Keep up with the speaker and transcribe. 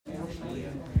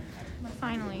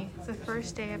Finally, the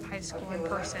first day of high school in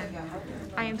person.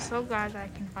 I am so glad that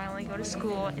I can finally go to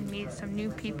school and meet some new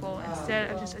people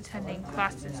instead of just attending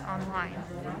classes online.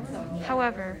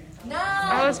 However,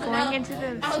 I was going into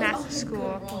the massive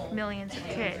school with millions of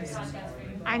kids.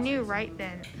 I knew right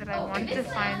then that I wanted to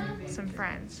find some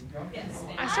friends.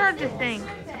 I started to think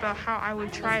about how I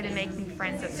would try to make new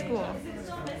friends at school.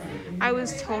 I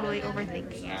was totally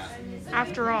overthinking it.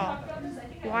 After all,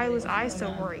 why was I so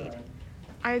worried?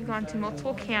 I had gone to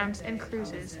multiple camps and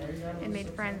cruises and made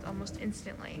friends almost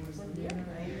instantly.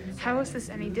 How was this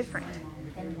any different?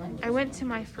 I went to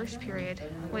my first period,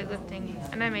 weightlifting,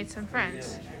 and I made some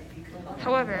friends.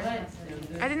 However,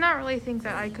 I did not really think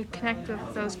that I could connect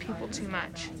with those people too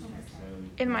much.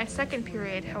 In my second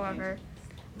period, however,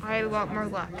 I had a lot more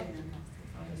luck.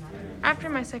 After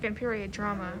my second period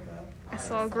drama, I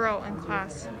saw a girl in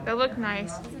class that looked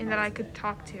nice and that I could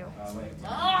talk to.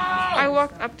 I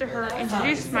walked up to her,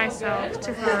 introduced myself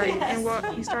to her, and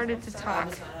we started to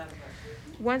talk.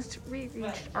 Once we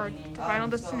reached our final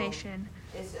destination,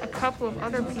 a couple of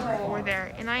other people were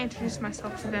there, and I introduced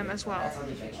myself to them as well.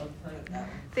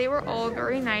 They were all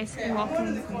very nice and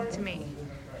welcoming to me.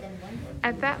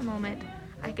 At that moment,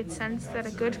 I could sense that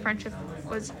a good friendship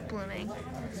was blooming.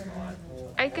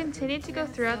 I continued to go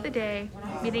throughout the day,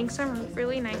 meeting some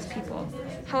really nice people.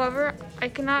 However, I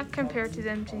cannot compare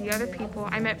them to the other people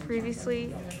I met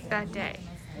previously that day.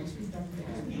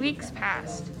 Weeks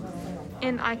passed,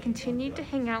 and I continued to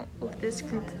hang out with this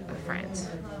group of friends,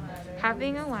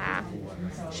 having a laugh,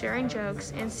 sharing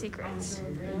jokes and secrets.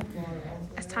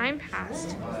 As time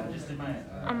passed,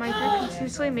 my group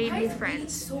continuously made new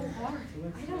friends.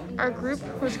 Our group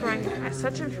was growing at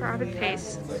such a rapid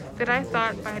pace that I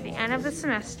thought by the end of the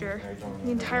semester,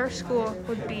 the entire school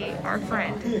would be our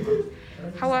friend.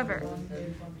 However,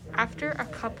 after a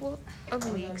couple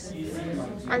of weeks,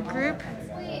 our group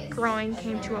growing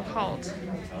came to a halt.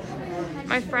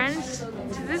 My friends,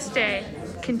 to this day,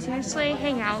 continuously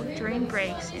hang out during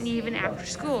breaks and even after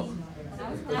school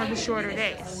on the shorter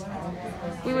days.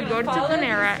 We would go to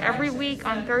Panera every week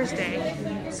on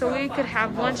Thursday so we could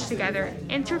have lunch together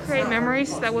and to create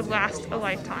memories that would last a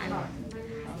lifetime.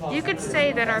 You could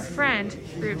say that our friend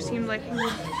group seemed like we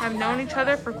have known each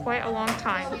other for quite a long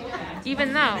time,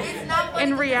 even though,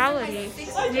 in reality,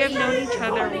 we have known each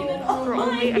other for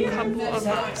only a couple of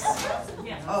months.